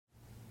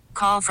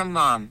Call from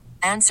mom.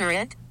 Answer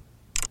it.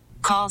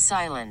 Call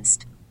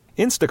silenced.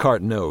 Instacart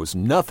knows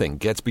nothing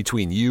gets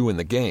between you and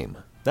the game.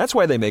 That's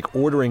why they make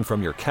ordering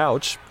from your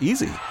couch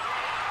easy.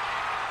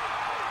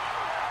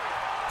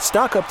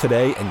 Stock up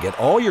today and get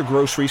all your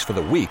groceries for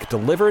the week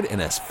delivered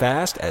in as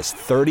fast as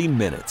 30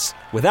 minutes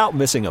without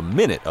missing a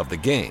minute of the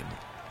game.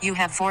 You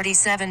have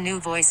 47 new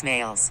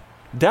voicemails.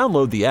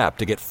 Download the app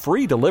to get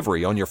free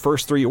delivery on your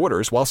first 3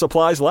 orders while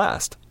supplies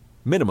last.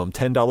 Minimum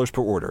 $10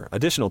 per order.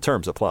 Additional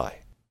terms apply.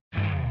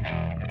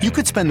 You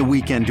could spend the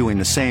weekend doing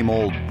the same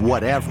old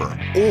whatever,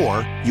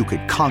 or you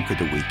could conquer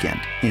the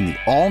weekend in the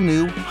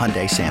all-new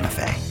Hyundai Santa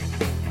Fe.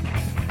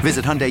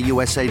 Visit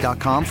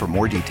HyundaiUSA.com for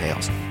more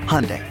details.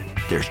 Hyundai,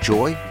 there's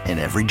joy in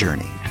every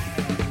journey.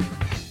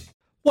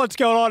 What's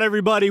going on,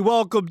 everybody?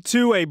 Welcome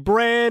to a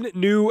brand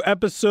new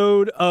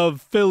episode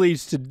of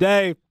Phillies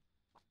Today.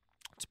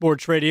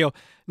 Sports Radio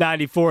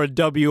 94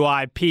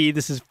 WIP.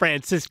 This is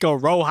Francisco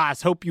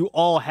Rojas. Hope you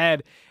all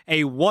had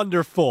a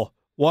wonderful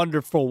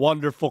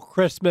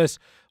Christmas.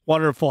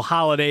 Wonderful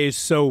holidays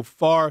so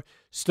far.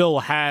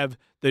 Still have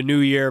the new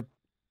year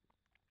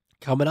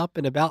coming up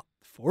in about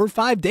 4 or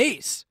 5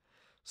 days.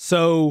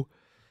 So,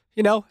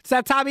 it's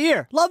that time of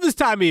year. Love this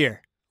time of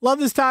year.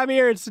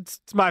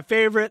 It's my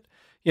favorite.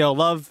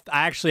 I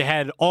actually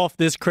had off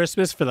this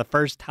Christmas for the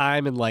first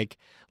time in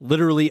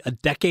literally a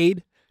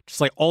decade. Just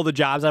like all the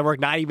jobs I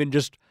work, not even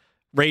just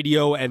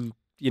radio and,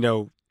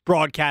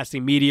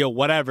 broadcasting, media,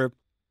 whatever.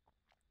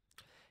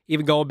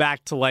 Even going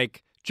back to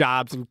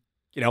jobs and,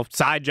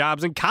 side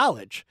jobs in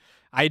college.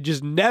 I had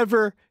just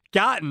never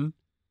gotten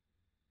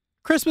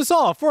Christmas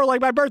off for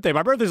my birthday.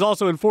 My birthday's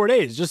also in 4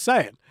 days, just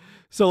saying.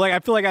 So I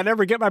feel like I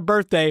never get my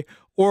birthday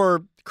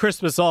or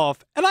Christmas off,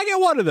 and I get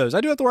one of those. I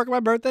do have to work on my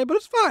birthday, but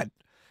it's fine.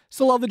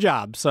 Still love the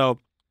job. So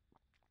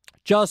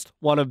just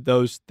one of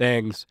those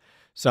things.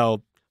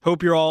 So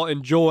hope you're all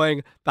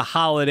enjoying the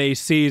holiday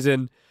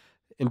season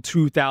in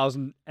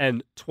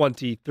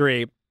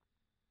 2023.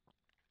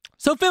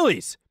 So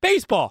Phillies,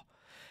 baseball.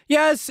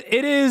 Yes,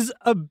 it is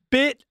a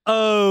bit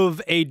of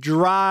a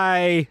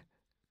dry,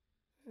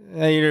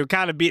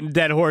 kind of beating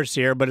dead horse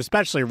here, but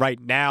especially right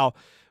now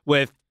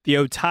with the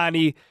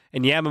Ohtani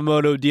and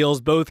Yamamoto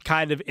deals both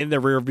kind of in the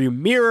rearview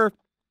mirror.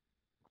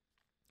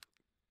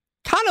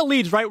 Kind of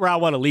leads right where I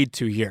want to lead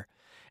to here.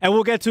 And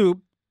we'll get to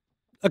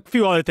a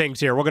few other things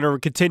here. We're going to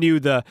continue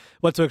the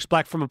what to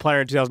expect from a player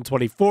in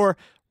 2024.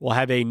 We'll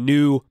have a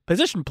new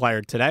position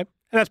player today, and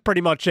that's pretty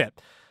much it.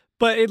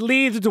 But it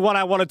leads into what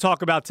I want to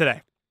talk about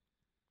today.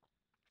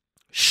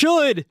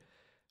 Should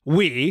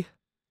we,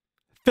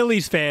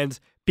 Phillies fans,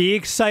 be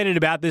excited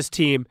about this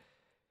team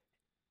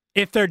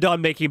if they're done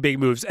making big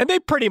moves? And they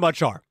pretty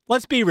much are.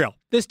 Let's be real.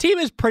 This team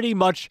is pretty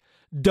much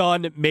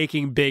done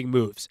making big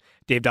moves.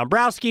 Dave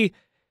Dombrowski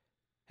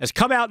has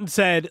come out and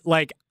said,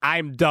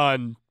 I'm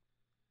done.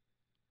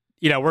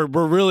 We're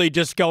really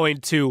just going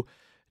to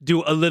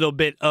do a little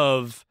bit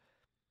of,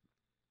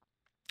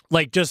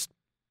 just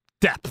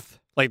depth.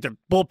 The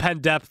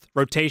bullpen depth,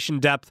 rotation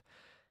depth,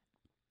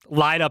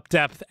 lineup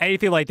depth,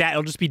 anything like that.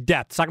 It'll just be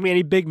depth. It's not going to be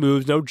any big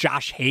moves. No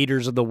Josh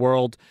Haders of the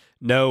world.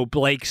 No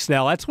Blake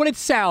Snell. That's what it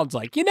sounds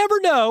like. You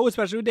never know,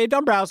 especially with Dave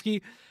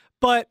Dombrowski.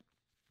 But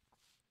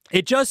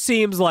it just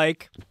seems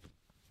like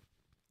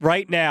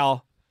right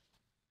now,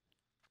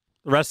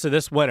 the rest of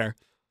this winter,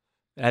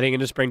 heading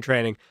into spring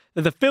training,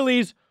 that the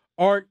Phillies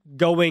aren't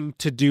going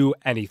to do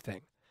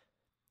anything.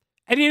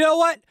 And you know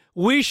what?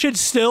 We should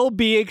still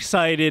be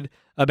excited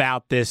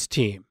about this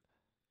team.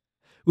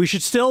 We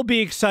should still be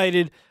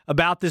excited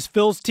about this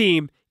Phils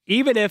team,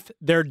 even if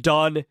they're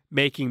done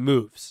making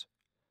moves.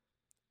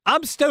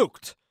 I'm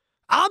stoked.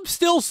 I'm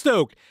still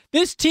stoked.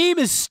 This team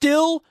is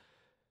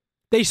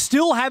they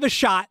still have a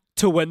shot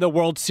to win the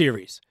World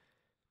Series.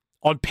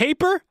 On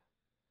paper,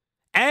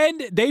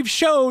 and they've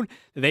shown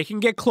that they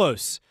can get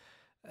close.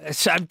 The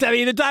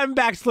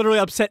Diamondbacks literally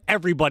upset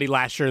everybody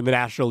last year in the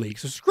National League.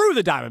 So screw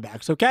the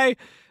Diamondbacks, okay? It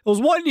was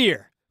 1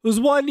 year.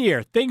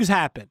 Things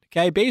happen,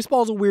 okay?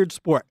 Baseball's a weird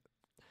sport.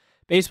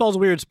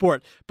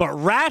 But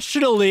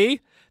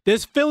rationally,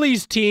 this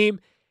Phillies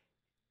team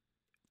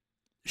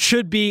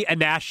should be a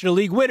National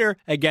League winner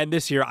again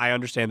this year. I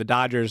understand the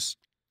Dodgers.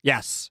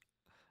 Yes.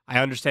 I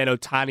understand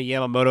Ohtani,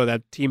 Yamamoto,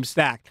 that team's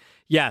stacked.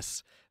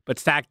 Yes. But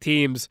stacked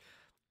teams,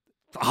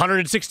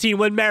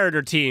 116-win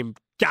Mariner team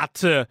got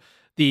to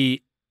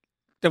the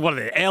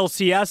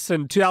ALCS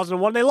in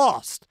 2001. They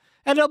lost.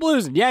 Ended up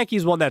losing.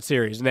 Yankees won that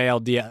series in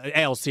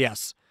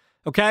ALCS.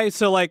 Okay?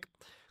 So,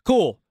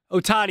 cool.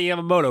 Ohtani,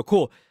 Yamamoto,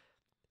 cool.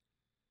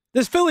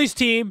 This Phillies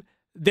team,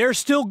 they're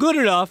still good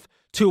enough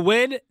to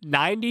win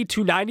 90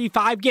 to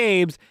 95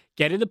 games,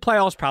 get into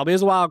playoffs, probably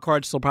as a wild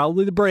card, still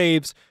probably the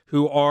Braves,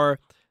 who are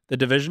the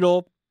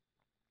divisional,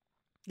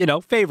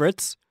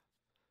 favorites.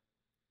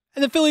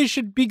 And the Phillies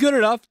should be good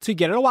enough to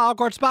get in a wild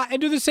card spot and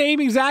do the same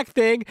exact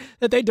thing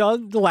that they've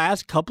done the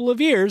last couple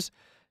of years.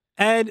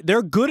 And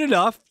they're good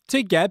enough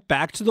to get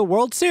back to the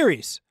World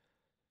Series.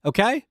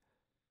 Okay?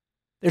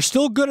 They're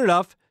still good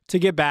enough to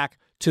get back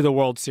to the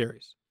World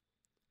Series.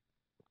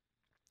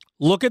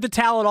 Look at the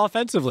talent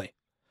offensively.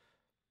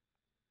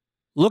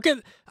 Look at,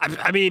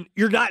 I mean,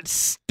 you're not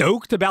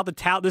stoked about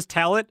this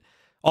talent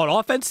on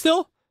offense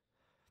still?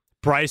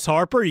 Bryce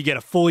Harper, you get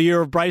a full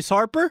year of Bryce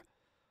Harper.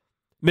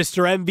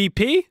 Mr.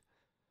 MVP,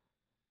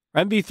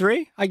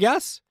 MV3, I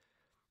guess.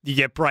 You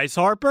get Bryce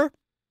Harper.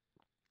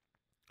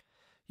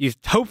 You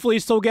hopefully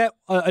still get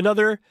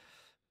another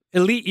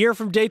elite year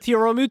from JT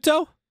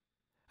Realmuto.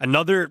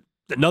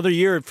 Another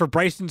year for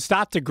Bryson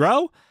Stott to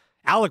grow.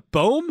 Alec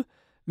Boehm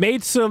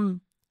made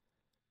some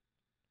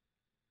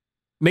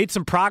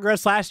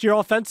progress last year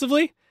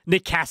offensively.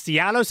 Nick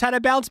Castellanos had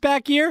a bounce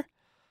back year.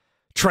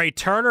 Trey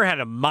Turner had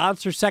a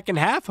monster second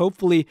half.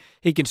 Hopefully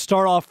he can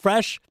start off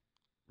fresh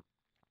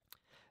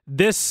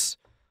this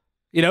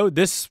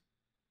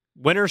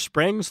winter,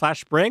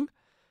 spring.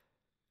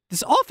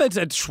 This offense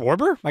at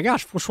Schwarber, my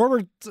gosh,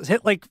 Schwarber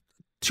hit like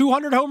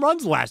 200 home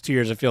runs the last 2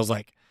 years, it feels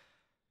like.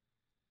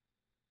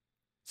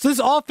 So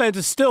this offense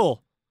is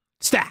still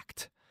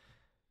stacked.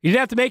 You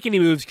didn't have to make any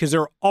moves because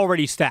they're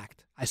already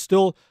stacked. I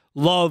still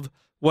love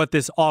what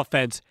this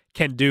offense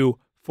can do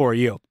for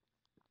you.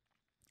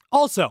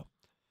 Also,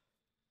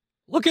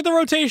 look at the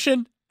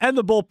rotation and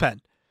the bullpen.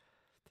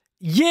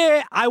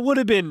 Yeah, I would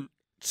have been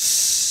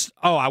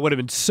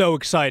so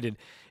excited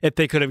if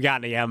they could have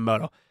gotten a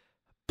Yamamoto.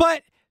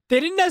 But they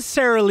didn't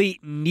necessarily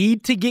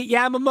need to get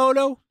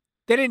Yamamoto.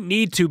 They didn't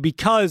need to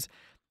because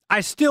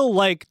I still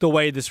like the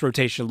way this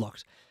rotation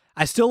looks.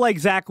 I still like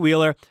Zach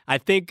Wheeler. I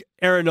think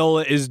Aaron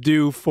Nola is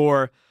due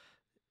for,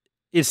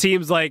 it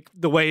seems like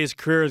the way his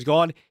career has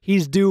gone,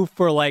 he's due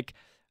for like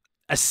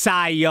a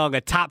Cy Young,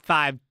 a top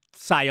 5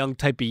 Cy Young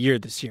type of year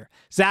this year.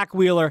 Zach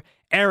Wheeler,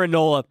 Aaron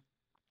Nola,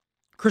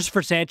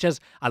 Christopher Sanchez.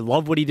 I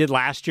love what he did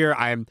last year.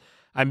 I'm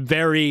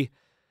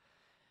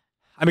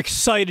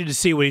excited to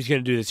see what he's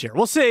going to do this year.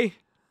 We'll see.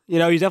 He's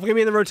definitely going to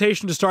be in the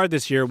rotation to start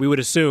this year, we would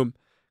assume.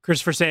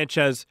 Christopher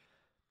Sanchez,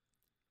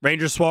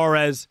 Ranger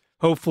Suarez,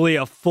 hopefully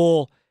a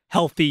full,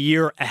 healthy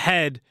year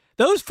ahead.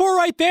 Those 4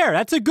 right there,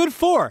 that's a good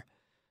 4.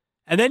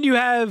 And then you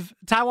have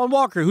Taijuan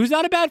Walker, who's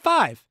not a bad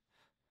 5.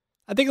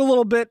 I think a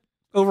little bit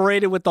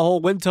overrated with the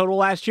whole win total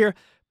last year.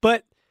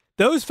 But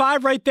those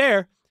 5 right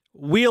there,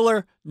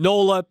 Wheeler,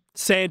 Nola,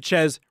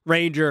 Sanchez,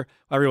 Ranger,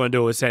 whatever you want to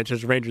do with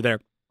Sanchez, Ranger there.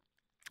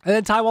 And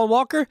then Taijuan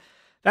Walker,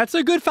 that's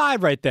a good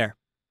 5 right there.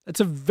 That's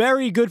a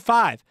very good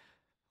 5.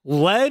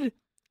 Led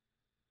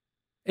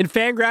in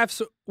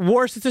Fangraph's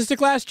WAR statistic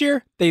last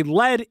year, they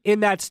led in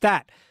that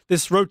stat.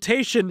 This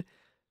rotation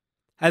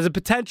has a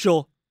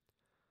potential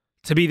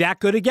to be that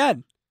good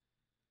again.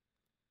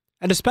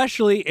 And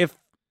especially if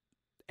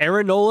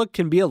Aaron Nola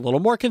can be a little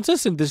more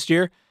consistent this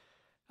year.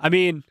 I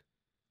mean,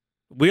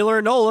 Wheeler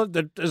and Nola,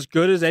 they're as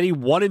good as any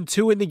 1 and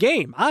 2 in the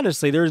game.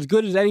 Honestly, they're as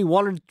good as any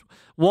 1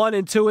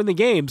 and 2 in the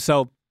game.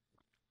 So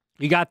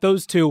you got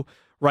those 2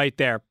 right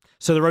there.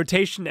 So the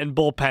rotation and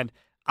bullpen,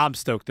 I'm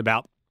stoked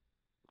about.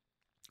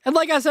 And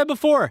like I said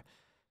before,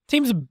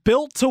 teams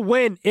built to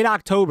win in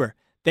October.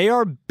 They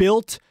are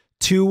built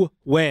to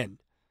win.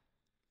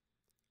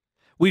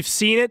 We've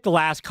seen it the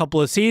last couple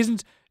of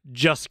seasons.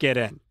 Just get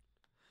in.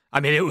 I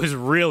mean, it was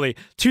really,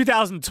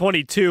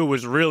 2022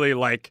 was really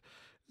like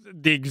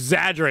the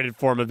exaggerated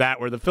form of that,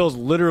 where the Phils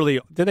literally,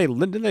 did they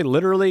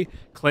literally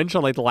clinch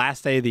on like the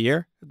last day of the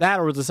year? That,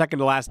 or was the second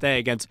to last day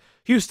against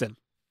Houston,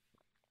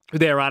 who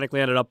they ironically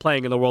ended up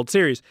playing in the World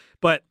Series.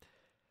 But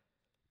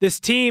this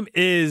team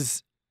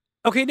is,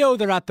 okay, no,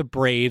 they're not the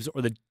Braves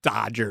or the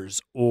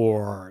Dodgers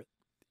or,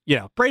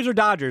 Braves or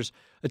Dodgers,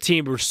 a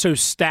team who are so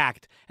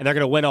stacked and they're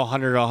going to win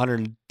 100 or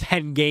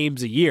 110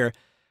 games a year.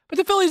 But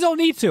the Phillies don't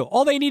need to.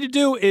 All they need to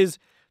do is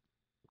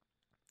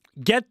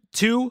get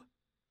to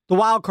the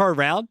wild card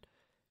round,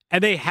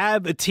 and they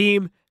have a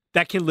team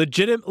that can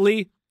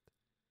legitimately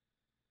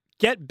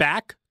get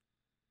back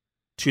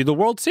to the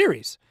World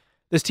Series.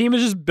 This team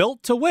is just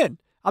built to win.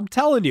 I'm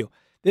telling you,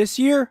 this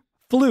year,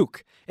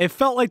 fluke. It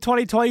felt like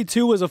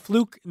 2022 was a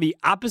fluke in the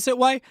opposite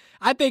way.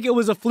 I think it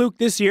was a fluke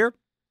this year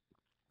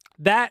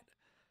that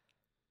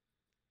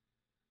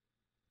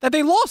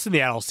they lost in the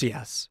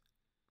NLCS.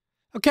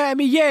 Okay, I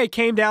mean, yeah, it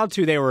came down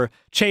to they were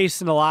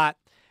chasing a lot,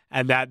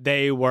 and that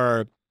they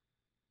were,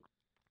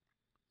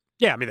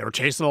 they were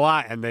chasing a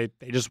lot, and they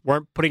just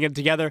weren't putting it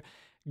together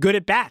good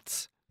at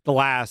bats the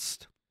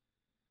last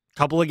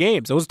couple of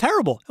games. It was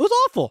terrible. It was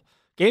awful.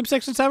 Game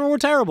 6 and 7 were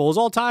terrible. It was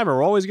all-timer.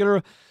 We're always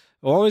gonna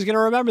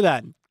remember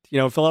that.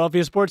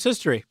 Philadelphia sports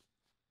history.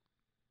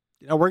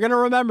 We're gonna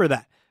remember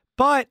that.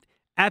 But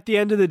at the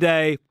end of the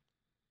day,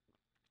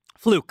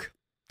 fluke.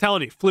 I'm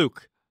telling you,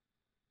 fluke.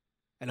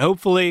 And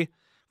hopefully,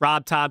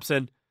 Rob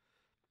Thompson,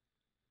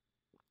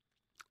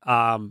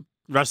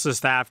 rest of the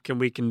staff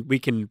we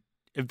can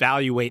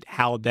evaluate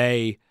how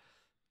they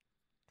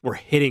were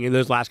hitting in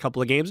those last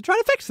couple of games and try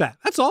to fix that.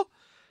 That's all.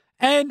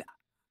 And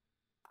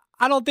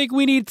I don't think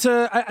we need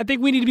to. I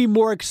think we need to be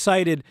more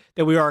excited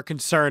than we are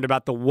concerned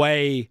about the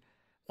way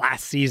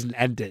last season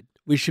ended.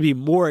 We should be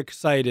more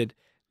excited,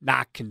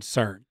 not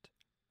concerned.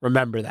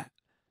 Remember that.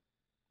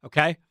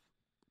 Okay?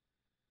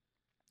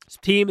 This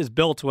team is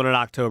built to win in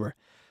October.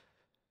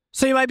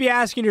 So you might be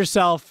asking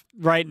yourself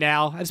right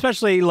now,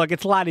 especially, look,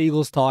 it's a lot of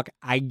Eagles talk.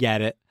 I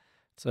get it.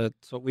 So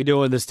it's what we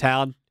do in this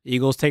town.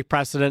 Eagles take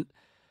precedent.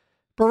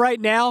 But right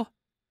now,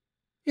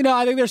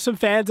 I think there's some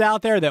fans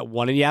out there that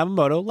wanted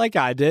Yamamoto, like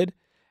I did,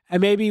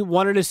 and maybe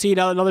wanted to see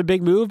another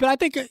big move. But I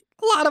think a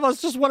lot of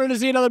us just wanted to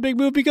see another big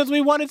move because we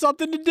wanted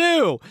something to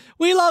do.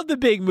 We love the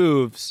big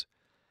moves.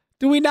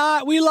 Do we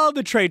not? We love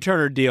the Trey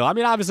Turner deal. I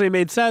mean, obviously it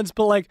made sense,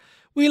 but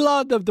we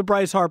love the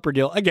Bryce Harper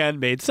deal. Again,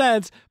 made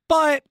sense,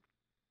 but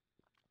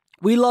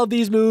we love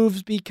these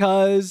moves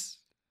because,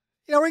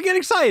 we get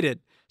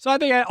excited. So I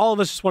think all of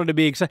us just wanted to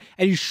be excited.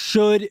 And you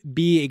should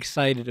be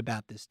excited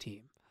about this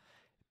team.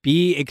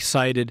 Be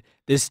excited.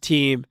 This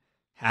team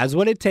has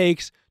what it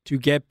takes to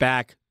get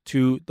back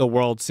to the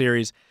World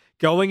Series.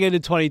 Going into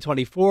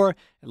 2024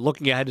 and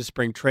looking ahead to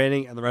spring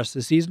training and the rest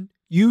of the season,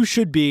 you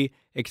should be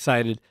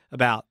excited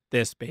about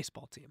this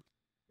baseball team.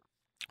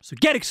 So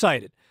get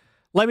excited.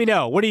 Let me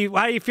know.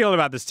 How are you feeling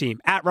about this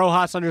team? At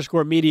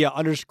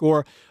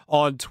Rojas_media_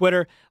 on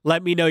Twitter.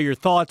 Let me know your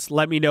thoughts.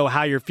 Let me know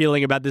how you're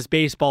feeling about this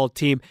baseball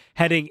team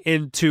heading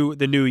into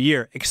the new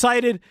year.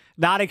 Excited?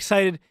 Not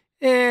excited?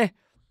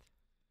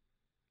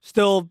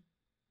 Still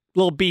a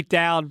little beat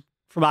down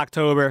from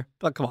October.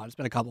 But come on, it's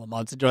been a couple of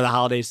months. Enjoy the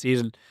holiday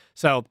season.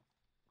 So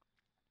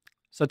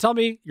tell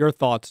me your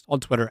thoughts on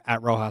Twitter at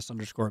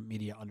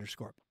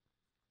Rojas_media_.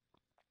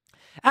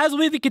 As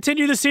we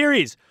continue the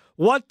series,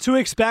 what to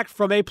expect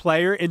from a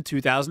player in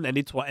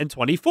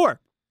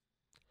 2024.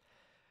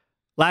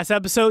 Last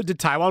episode did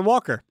Taijuan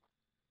Walker.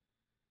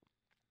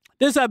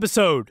 This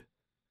episode,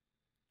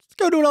 let's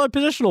go to another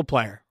positional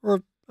player,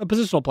 or a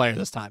positional player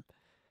this time.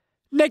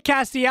 Nick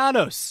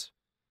Castellanos.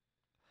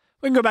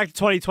 We can go back to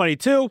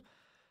 2022.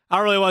 I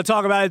don't really want to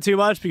talk about it too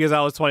much because that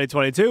was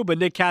 2022, but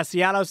Nick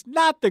Castellanos,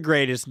 not the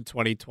greatest in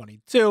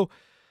 2022.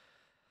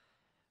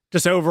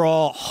 Just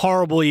overall,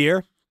 horrible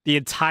year. The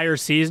entire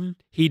season,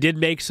 he did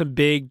make some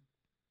big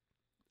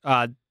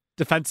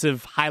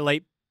defensive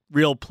highlight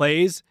reel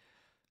plays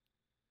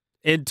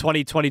in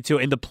 2022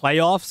 in the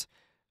playoffs,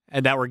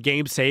 and that were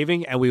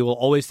game-saving, and we will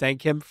always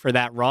thank him for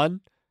that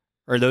run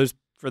or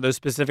for those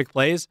specific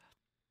plays.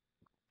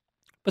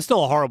 But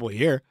still a horrible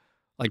year.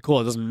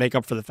 Cool, it doesn't make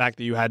up for the fact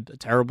that you had a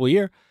terrible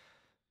year.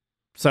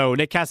 So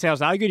Nick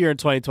Castellanos, not a good year in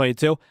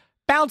 2022.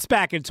 Bounce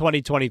back in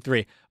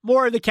 2023.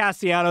 More of the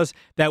Castellanos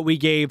that we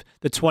gave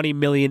the $20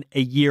 million a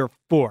year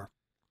for.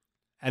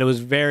 And it was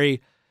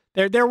very...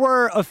 There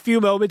were a few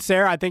moments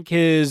there. I think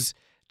his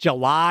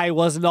July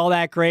wasn't all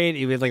that great.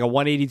 He was a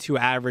 182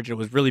 average. It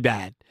was really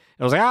bad.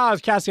 It was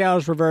it's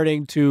Castellanos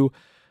reverting to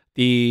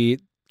the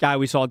guy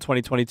we saw in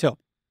 2022.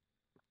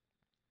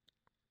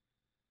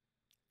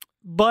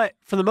 But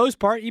for the most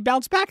part, he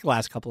bounced back the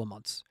last couple of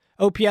months.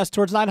 OPS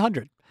towards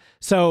 900.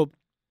 So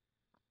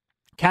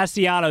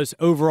Castellanos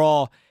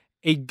overall,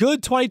 a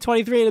good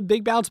 2023 and a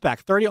big bounce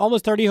back.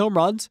 Almost 30 home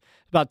runs,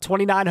 about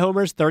 29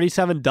 homers,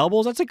 37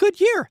 doubles. That's a good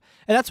year.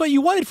 And that's what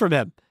you wanted from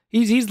him.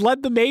 He's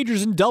led the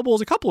majors in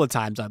doubles a couple of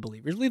times, I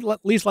believe. He's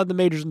at least led the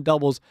majors in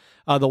doubles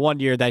the one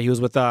year that he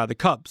was with the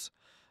Cubs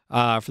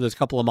for those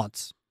couple of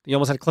months. He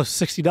almost had close to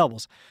 60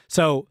 doubles.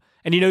 So,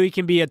 and he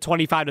can be a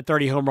 25 to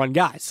 30 home run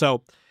guy.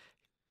 So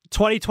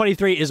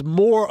 2023 is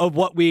more of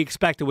what we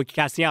expected with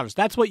Castellanos.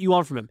 That's what you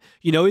want from him.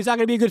 He's not going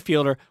to be a good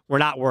fielder. We're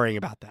not worrying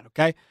about that,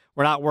 okay?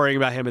 We're not worrying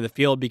about him in the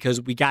field because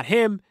we got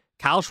him,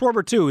 Kyle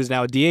Schwarber too, who's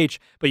now a DH,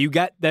 but you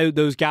got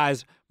those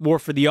guys more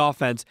for the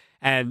offense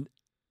and,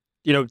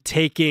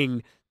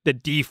 taking the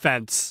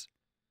defense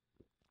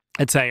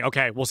and saying,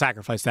 okay, we'll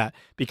sacrifice that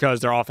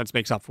because their offense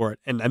makes up for it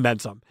and then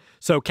some.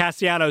 So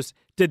Castellanos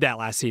did that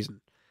last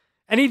season.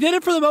 And he did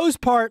it for the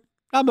most part.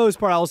 Not most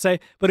part, I will say,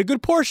 but a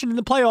good portion in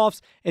the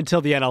playoffs until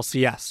the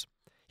NLCS.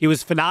 He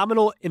was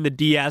phenomenal in the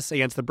DS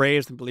against the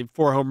Braves. I believe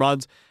 4 home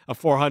runs, a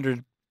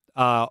 400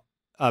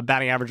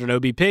 batting average on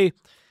OBP.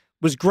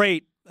 Was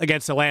great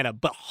against Atlanta,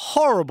 but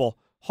horrible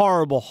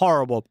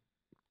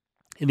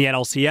in the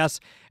NLCS.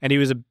 And he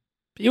was a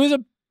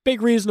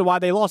big reason to why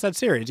they lost that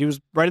series. He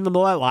was right in the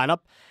middle of that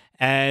lineup,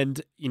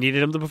 and you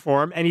needed him to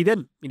perform, and he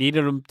didn't. You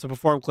needed him to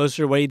perform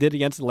closer to what he did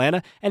against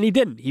Atlanta, and he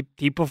didn't.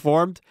 He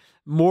performed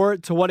more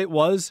to what it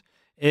was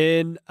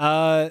in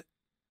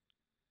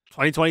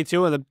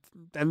 2022 and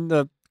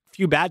the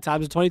few bad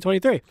times in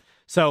 2023.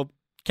 So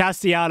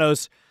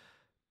Castellanos,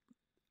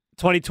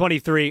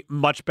 2023,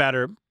 much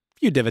better. A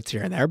few divots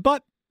here and there,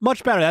 but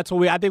much better. That's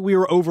what I think we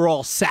were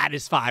overall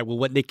satisfied with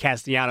what Nick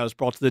Castellanos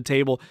brought to the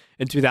table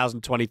in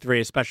 2023,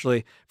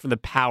 especially from the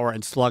power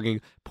and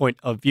slugging point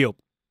of view.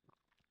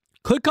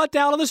 Could cut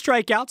down on the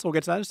strikeouts. We'll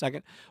get to that in a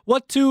second.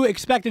 What to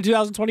expect in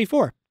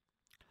 2024?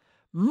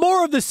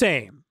 More of the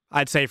same,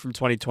 I'd say, from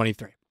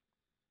 2023.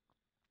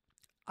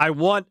 I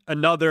want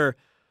another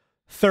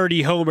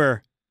 30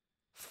 homer,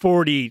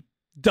 40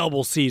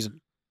 double season.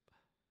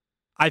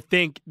 I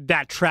think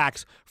that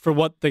tracks for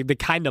what the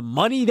kind of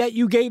money that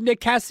you gave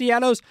Nick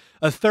Castellanos.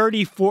 A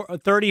 30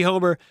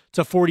 homer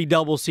to 40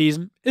 double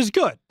season is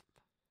good.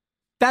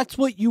 That's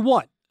what you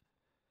want.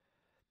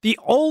 The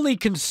only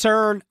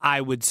concern, I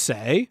would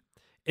say,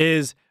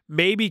 is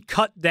maybe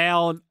cut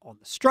down on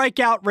the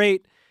strikeout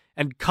rate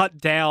and cut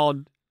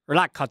down on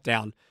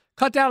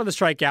the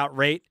strikeout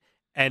rate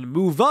and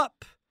move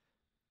up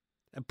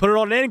and put it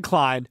on an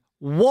incline,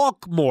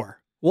 walk more.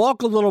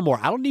 Walk a little more.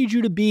 I don't need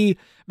you to be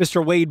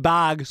Mr. Wade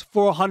Boggs,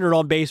 400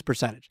 on base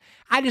percentage.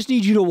 I just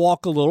need you to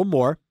walk a little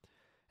more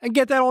and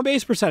get that on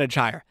base percentage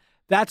higher.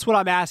 That's what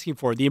I'm asking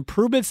for. The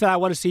improvements that I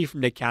want to see from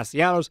Nick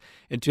Castellanos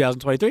in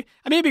 2023.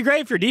 I mean, it'd be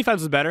great if your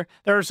defense was better.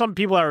 There are some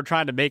people that are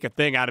trying to make a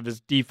thing out of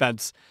his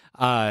defense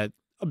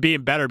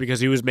being better because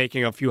he was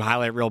making a few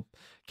highlight reel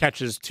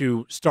catches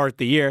to start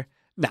the year.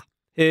 No.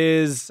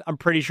 I'm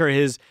pretty sure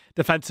his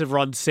defensive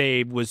run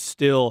saved was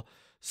still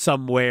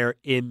somewhere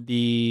in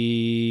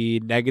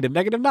the negative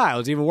 9. It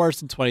was even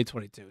worse in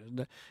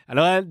 2022. I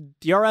know that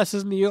DRS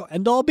isn't the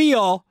end-all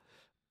be-all,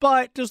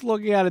 but just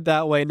looking at it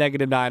that way,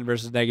 -9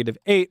 versus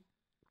 -8.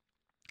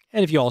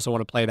 And if you also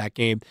want to play that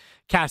game,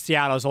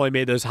 Castellanos only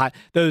made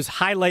those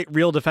highlight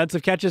reel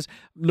defensive catches.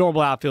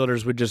 Normal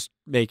outfielders would just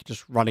make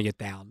just running it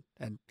down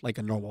and like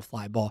a normal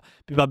fly ball.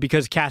 But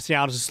because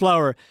Castellanos is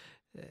slower,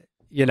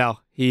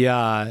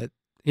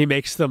 he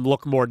makes them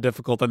look more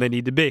difficult than they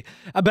need to be.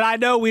 But I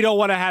know we don't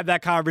want to have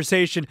that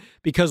conversation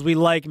because we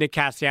like Nick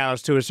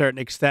Castellanos to a certain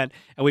extent,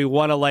 and we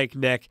want to like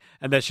Nick,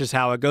 and that's just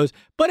how it goes.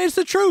 But it's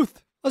the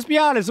truth. Let's be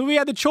honest. If we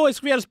had the choice,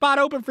 if we had a spot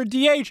open for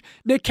DH,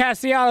 Nick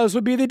Castellanos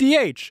would be the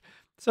DH.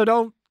 So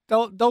don't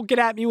get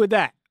at me with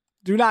that.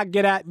 Do not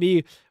get at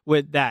me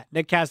with that.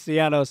 Nick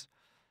Castellanos.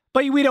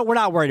 But we're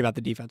not worried about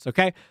the defense,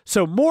 okay?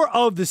 So more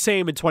of the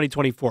same in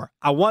 2024.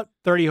 I want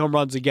 30 home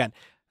runs again.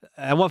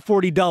 I want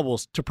 40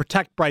 doubles to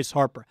protect Bryce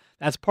Harper.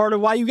 That's part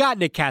of why you got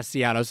Nick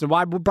Castellanos, and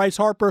why Bryce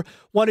Harper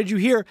wanted you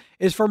here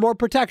is for more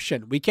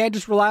protection. We can't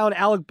just rely on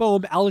Alec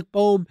Boehm. Alec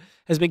Boehm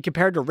has been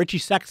compared to Richie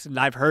Sexton.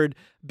 I've heard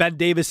Ben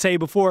Davis say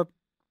before,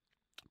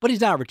 but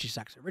he's not Richie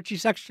Sexton. Richie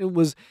Sexton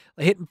was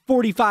hitting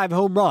 45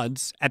 home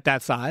runs at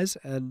that size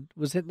and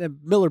was hitting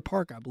at Miller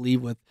Park, I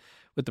believe, with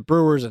the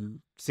Brewers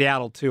and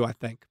Seattle too, I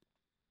think.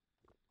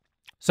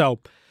 So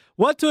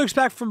what to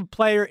expect from a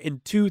player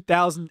in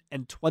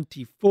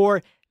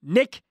 2024?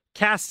 Nick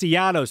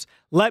Castellanos.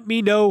 Let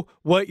me know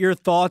what your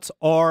thoughts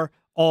are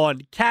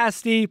on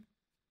Casty.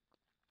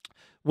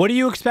 What do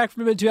you expect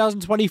from him in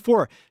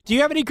 2024? Do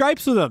you have any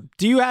gripes with him?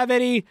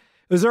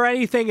 Is there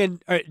anything,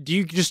 do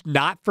you just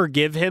not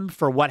forgive him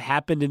for what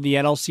happened in the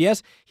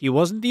NLCS? He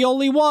wasn't the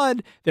only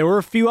one. There were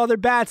a few other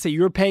bats that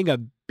you were paying a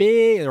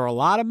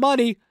lot of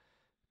money,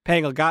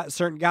 paying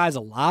certain guys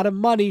a lot of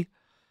money.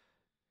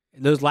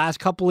 In those last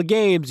couple of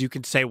games, you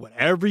can say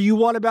whatever you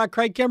want about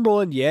Craig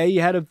Kimbrell, and yeah,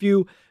 you had a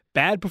few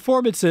bad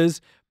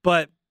performances,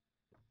 but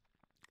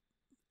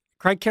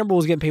Craig Kimbrell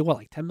was getting paid,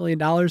 like $10 million?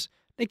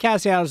 Nick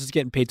Castellanos is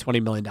getting paid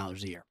 $20 million a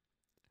year.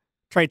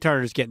 Trey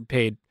Turner is getting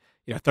paid,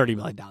 $30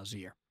 million a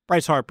year.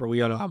 Bryce Harper,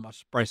 we all know how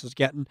much Bryce is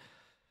getting.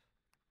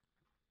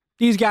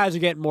 These guys are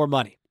getting more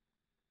money.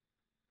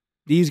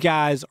 These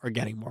guys are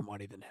getting more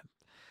money than him.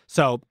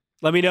 So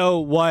let me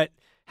know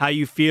how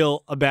you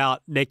feel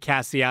about Nick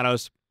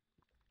Castellanos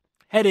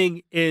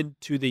heading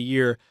into the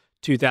year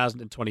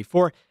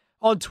 2024.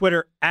 On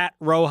Twitter, at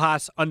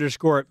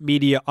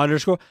Rojas_media_.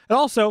 And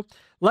also,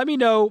 let me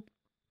know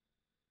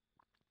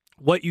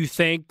what you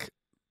think.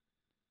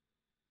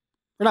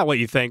 Or not what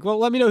you think. Well,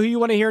 let me know who you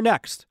want to hear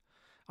next.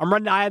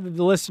 I have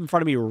the list in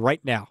front of me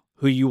right now,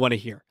 who you want to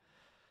hear.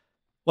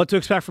 What to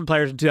expect from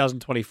players in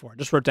 2024.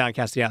 Just wrote down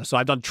Castellanos. So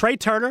I've done Trey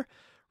Turner,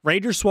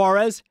 Ranger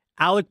Suarez,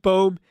 Alec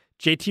Boehm,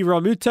 JT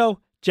Realmuto,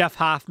 Jeff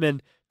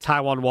Hoffman,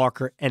 Taijuan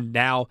Walker, and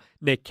now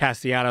Nick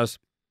Castellanos.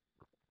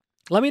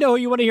 Let me know who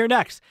you want to hear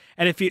next.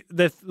 And if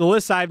the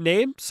list I've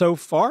named so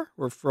far,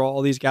 or for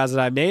all these guys that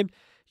I've named,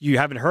 you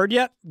haven't heard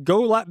yet,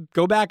 go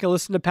back and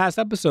listen to past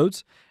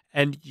episodes,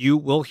 and you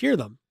will hear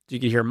them. You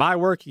can hear my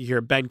work, you can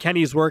hear Ben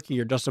Kenny's work, you can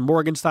hear Justin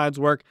Morgenstein's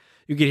work.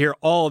 You can hear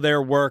all of their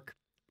work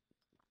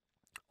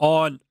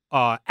on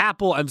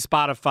Apple and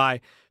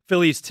Spotify.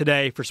 Phillies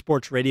Today for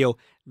Sports Radio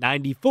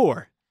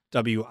 94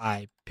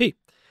 WIP.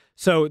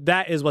 So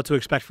that is what to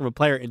expect from a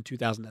player in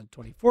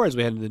 2024 as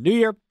we head into the new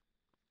year.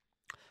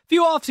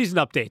 Few offseason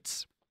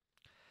updates.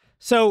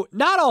 So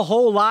not a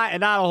whole lot and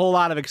not a whole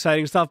lot of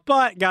exciting stuff,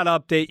 but got to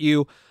update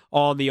you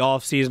on the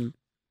offseason.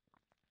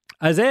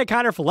 Isaiah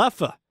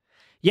Kiner-Falefa.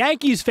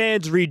 Yankees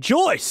fans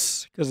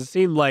rejoice because it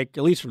seemed like,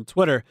 at least from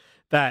Twitter,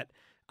 that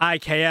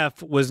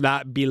IKF was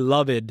not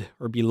beloved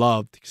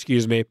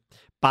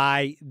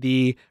by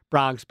the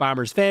Bronx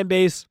Bombers fan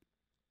base.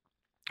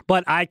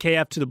 But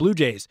IKF to the Blue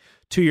Jays,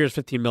 2 years,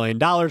 $15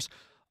 million.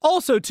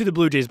 Also to the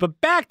Blue Jays,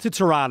 but back to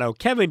Toronto,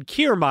 Kevin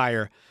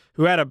Kiermaier,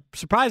 who had a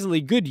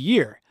surprisingly good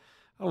year.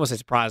 I don't want to say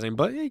surprising,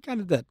 but he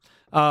kind of did.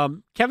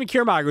 Kevin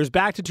Kiermaier goes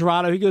back to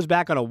Toronto. He goes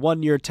back on a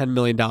 1-year, $10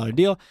 million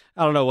deal.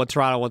 I don't know what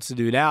Toronto wants to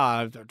do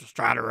now. They're just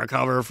trying to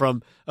recover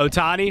from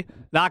Ohtani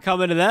not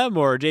coming to them,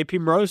 or JP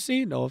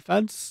Morosi, no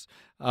offense,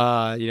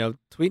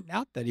 tweeting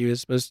out that he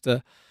was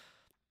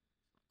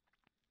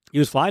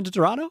flying to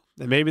Toronto,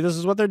 and maybe this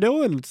is what they're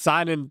doing,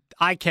 signing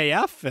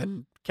IKF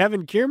and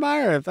Kevin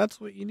Kiermaier, if that's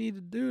what you need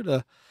to do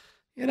to,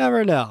 you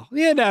never know.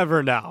 You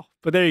never know.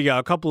 But there you go,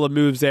 a couple of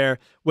moves there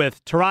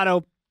with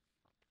Toronto.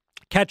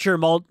 Catcher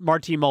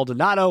Martin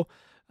Maldonado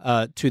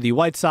to the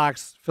White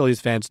Sox.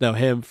 Phillies fans know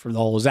him from the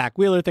whole Zach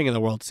Wheeler thing in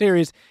the World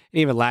Series. And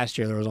even last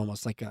year, there was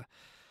almost like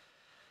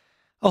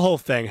a whole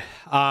thing.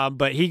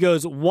 But he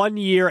goes 1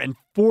 year and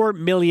 $4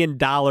 million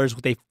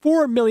with a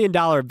 $4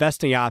 million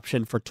vesting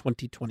option for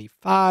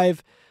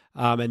 2025.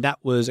 And that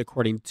was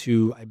according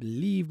to, I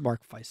believe,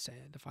 Mark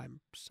Fysand, if I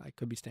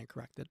could be staying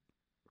corrected.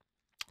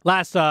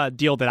 Last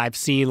deal that I've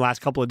seen last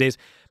couple of days,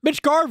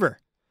 Mitch Garver,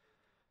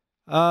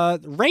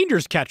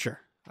 Rangers catcher,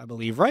 I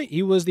believe, right?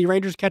 He was the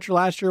Rangers catcher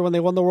last year when they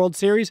won the World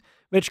Series.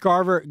 Mitch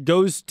Garver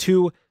goes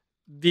to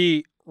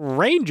the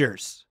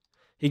Rangers.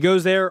 He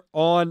goes there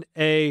on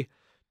a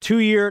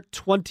 2-year,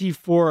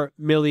 $24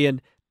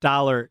 million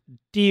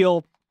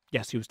deal.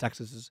 Yes, he was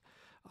Texas's.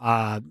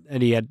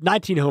 And he had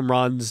 19 home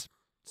runs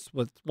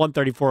with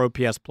 134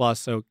 OPS plus.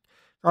 So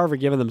Garver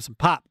giving them some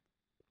pop.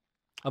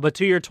 But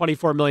 2-year,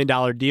 $24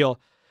 million deal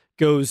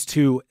goes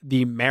to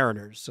the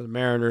Mariners. So the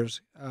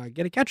Mariners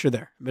get a catcher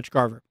there, Mitch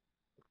Garver.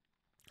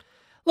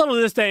 A little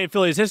of this day in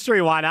Phillies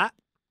history, why not?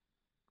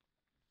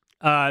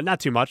 Not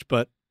too much,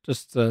 but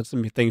just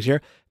some things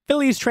here.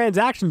 Phillies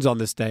transactions on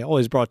this day,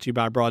 always brought to you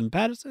by Broad &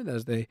 Patterson,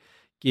 as they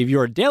give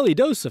your daily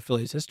dose of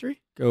Phillies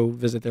history. Go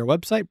visit their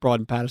website,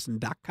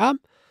 broadandpatterson.com.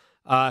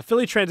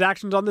 Philly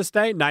transactions on this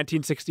day,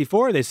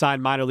 1964, they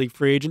signed minor league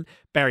free agent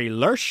Barry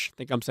Lersch. I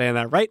think I'm saying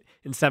that right.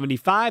 In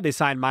 75, they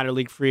signed minor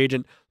league free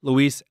agent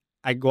Luis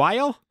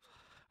Aguayo.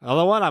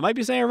 Another one, I might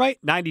be saying it right.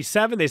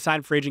 97, they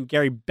signed free agent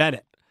Gary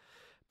Bennett.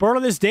 Born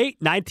on this date,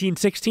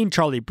 1916,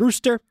 Charlie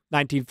Brewster.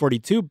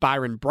 1942,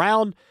 Byron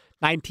Brown.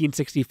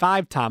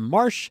 1965, Tom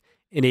Marsh.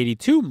 In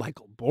 82,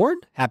 Michael Bourne.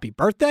 Happy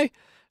birthday.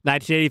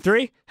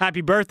 1983,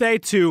 happy birthday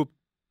to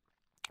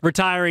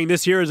retiring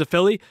this year as a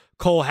Philly,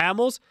 Cole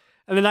Hamels.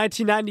 And then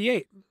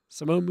 1998,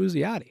 Simone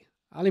Muzziotti.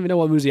 I don't even know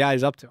what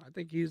Muzzioti's up to. I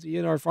think he's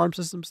in our farm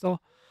system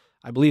still.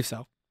 I believe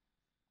so.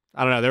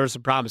 I don't know. There was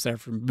some promise there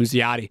from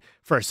Muzziotti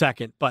for a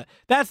second. But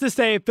that's this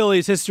day in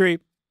Phillies history.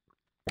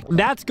 And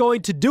that's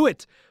going to do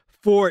it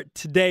for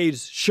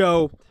today's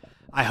show.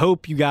 I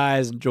hope you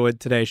guys enjoyed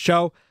today's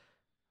show.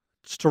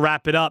 Just to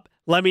wrap it up,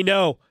 let me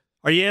know.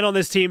 Are you in on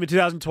this team in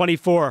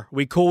 2024? Are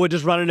we cool with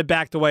just running it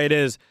back the way it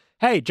is?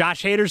 Hey,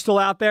 Josh Hader's still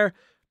out there.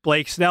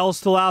 Blake Snell's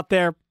still out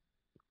there.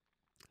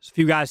 There's a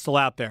few guys still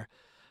out there.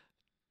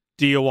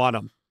 Do you want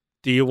them?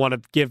 Do you want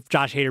to give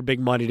Josh Hader big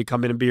money to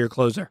come in and be your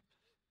closer?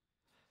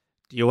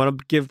 Do you want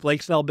to give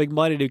Blake Snell big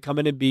money to come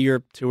in and be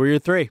your 2 or your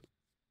 3?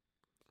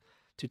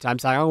 2-time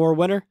Cy Young Award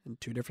winner in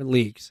 2 different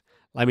leagues.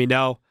 Let me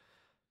know.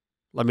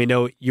 Let me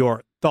know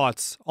your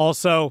thoughts.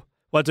 Also,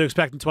 what to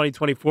expect in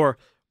 2024.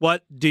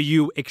 What do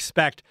you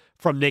expect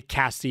from Nick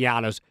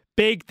Castellanos?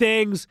 Big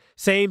things,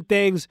 same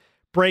things,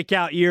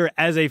 breakout year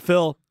as a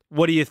Phil.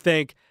 What do you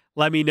think?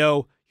 Let me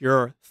know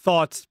your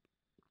thoughts.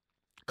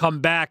 Come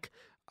back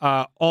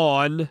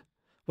on,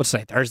 what's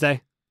today,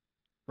 Thursday?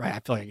 Right, I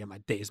feel like I get my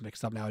days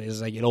mixed up nowadays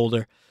as I get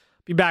older.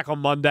 Be back on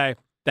Monday.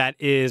 That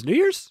is New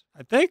Year's,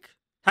 I think.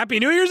 Happy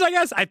New Year's, I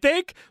guess. I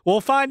think.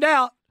 We'll find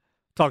out.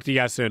 Talk to you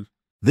guys soon.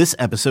 This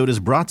episode is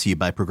brought to you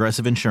by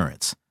Progressive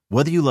Insurance.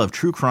 Whether you love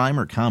true crime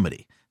or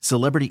comedy,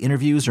 celebrity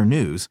interviews or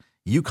news,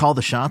 you call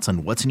the shots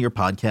on what's in your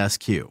podcast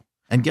queue.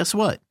 And guess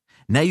what?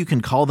 Now you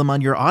can call them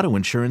on your auto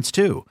insurance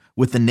too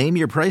with the Name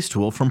Your Price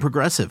tool from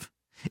Progressive.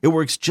 It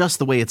works just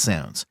the way it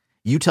sounds.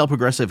 You tell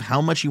Progressive how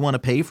much you want to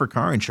pay for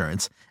car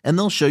insurance, and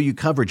they'll show you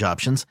coverage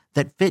options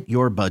that fit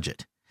your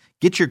budget.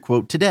 Get your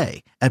quote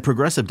today at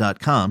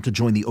Progressive.com to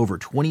join the over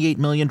 28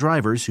 million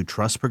drivers who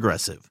trust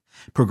Progressive.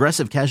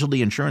 Progressive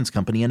Casualty Insurance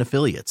Company and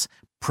Affiliates.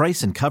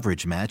 Price and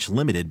coverage match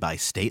limited by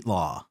state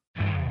law.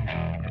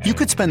 You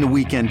could spend the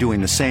weekend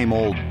doing the same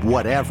old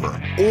whatever,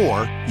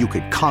 or you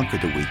could conquer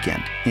the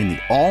weekend in the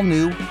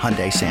all-new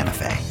Hyundai Santa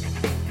Fe.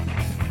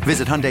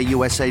 Visit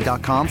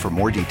HyundaiUSA.com for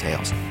more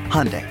details.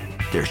 Hyundai,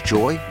 there's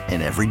joy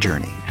in every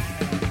journey.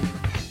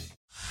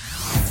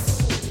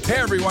 Hey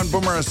everyone,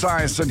 Boomer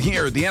Esiason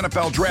here. The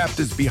NFL Draft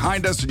is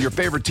behind us and your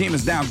favorite team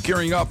is now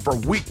gearing up for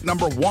week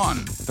number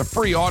 1. The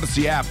free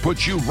Odyssey app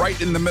puts you right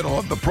in the middle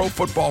of the pro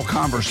football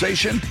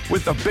conversation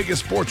with the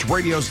biggest sports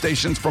radio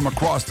stations from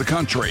across the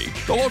country.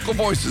 The local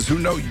voices who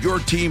know your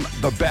team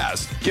the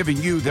best, giving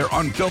you their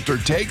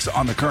unfiltered takes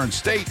on the current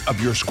state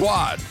of your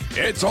squad.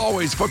 It's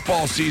always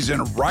football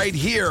season right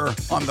here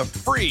on the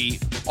free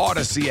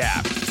Odyssey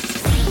app.